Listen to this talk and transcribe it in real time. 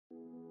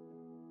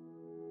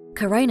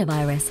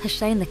Coronavirus has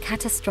shown the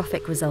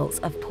catastrophic results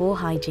of poor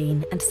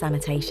hygiene and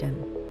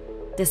sanitation.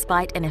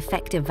 Despite an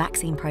effective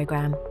vaccine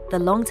program, the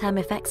long-term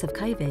effects of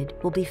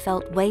COVID will be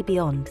felt way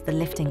beyond the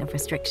lifting of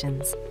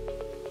restrictions.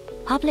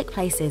 Public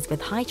places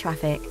with high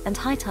traffic and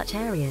high-touch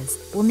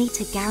areas will need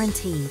to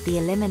guarantee the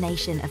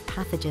elimination of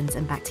pathogens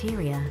and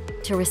bacteria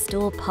to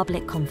restore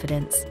public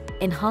confidence,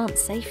 enhance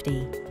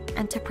safety,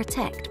 and to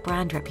protect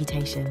brand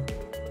reputation.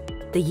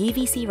 The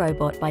UVC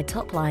robot by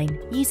Topline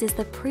uses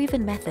the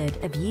proven method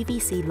of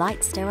UVC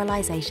light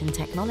sterilisation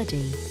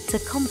technology to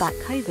combat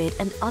COVID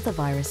and other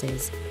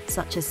viruses,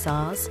 such as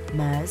SARS,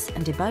 MERS,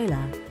 and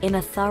Ebola, in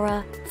a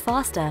thorough,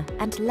 faster,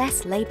 and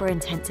less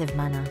labour-intensive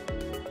manner.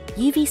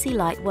 UVC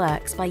light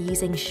works by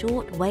using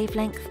short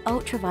wavelength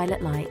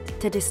ultraviolet light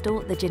to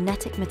distort the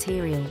genetic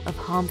material of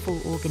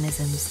harmful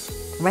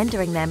organisms,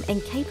 rendering them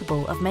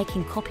incapable of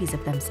making copies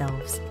of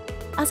themselves.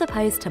 As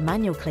opposed to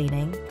manual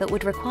cleaning that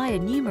would require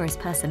numerous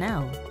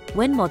personnel,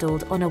 when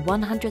modelled on a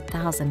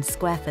 100,000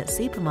 square foot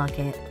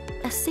supermarket,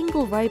 a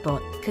single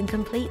robot can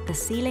complete the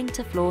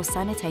ceiling-to-floor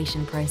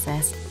sanitation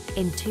process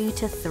in 2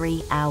 to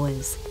 3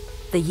 hours.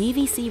 The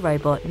UVC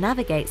robot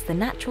navigates the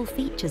natural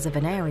features of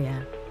an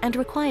area and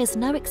requires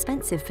no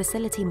expensive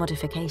facility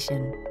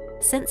modification.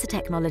 Sensor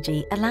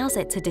technology allows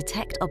it to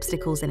detect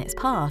obstacles in its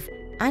path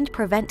and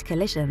prevent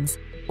collisions,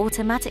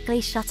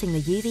 automatically shutting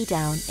the UV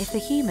down if the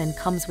human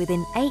comes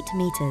within 8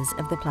 meters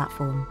of the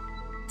platform.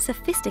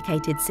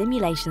 Sophisticated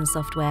simulation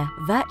software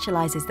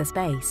virtualizes the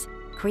space,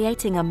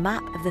 creating a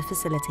map of the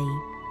facility,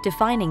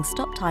 defining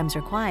stop times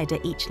required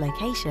at each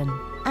location,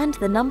 and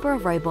the number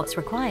of robots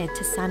required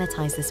to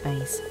sanitize the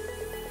space.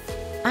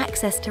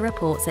 Access to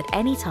reports at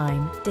any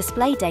time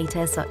display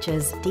data such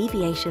as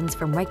deviations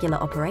from regular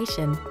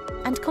operation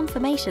and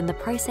confirmation the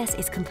process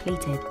is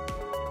completed.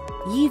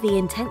 UV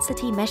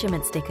intensity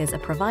measurement stickers are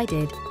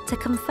provided to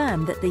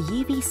confirm that the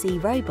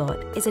UVC robot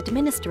is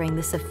administering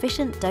the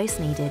sufficient dose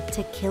needed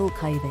to kill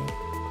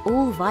COVID,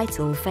 all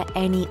vital for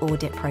any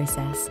audit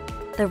process.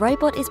 The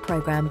robot is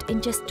programmed in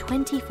just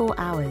 24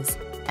 hours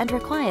and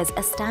requires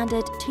a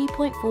standard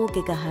 2.4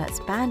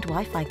 GHz band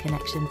Wi-Fi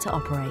connection to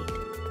operate.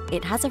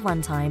 It has a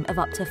runtime of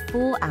up to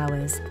 4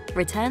 hours,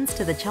 returns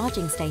to the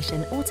charging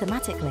station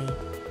automatically,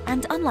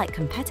 and unlike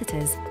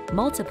competitors,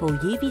 multiple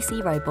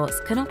UVC robots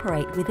can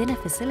operate within a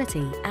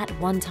facility at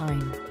one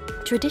time.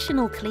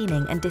 Traditional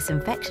cleaning and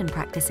disinfection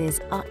practices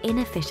are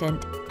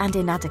inefficient and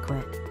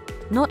inadequate.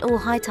 Not all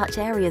high-touch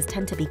areas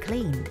tend to be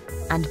cleaned,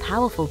 and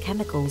powerful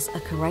chemicals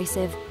are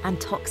corrosive and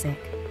toxic,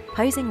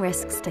 posing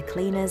risks to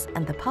cleaners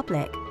and the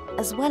public,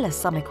 as well as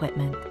some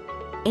equipment.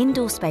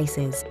 Indoor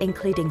spaces,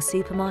 including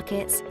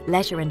supermarkets,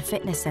 leisure and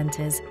fitness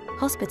centres,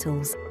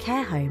 hospitals,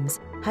 care homes,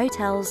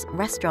 hotels,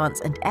 restaurants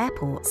and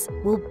airports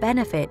will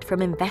benefit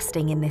from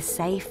investing in this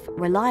safe,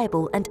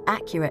 reliable and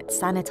accurate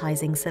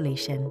sanitising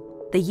solution.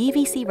 The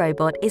UVC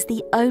robot is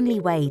the only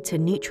way to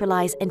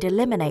neutralise and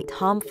eliminate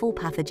harmful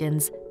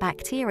pathogens,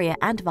 bacteria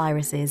and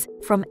viruses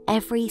from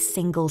every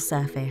single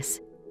surface.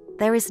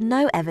 There is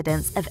no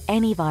evidence of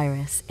any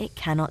virus it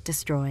cannot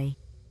destroy.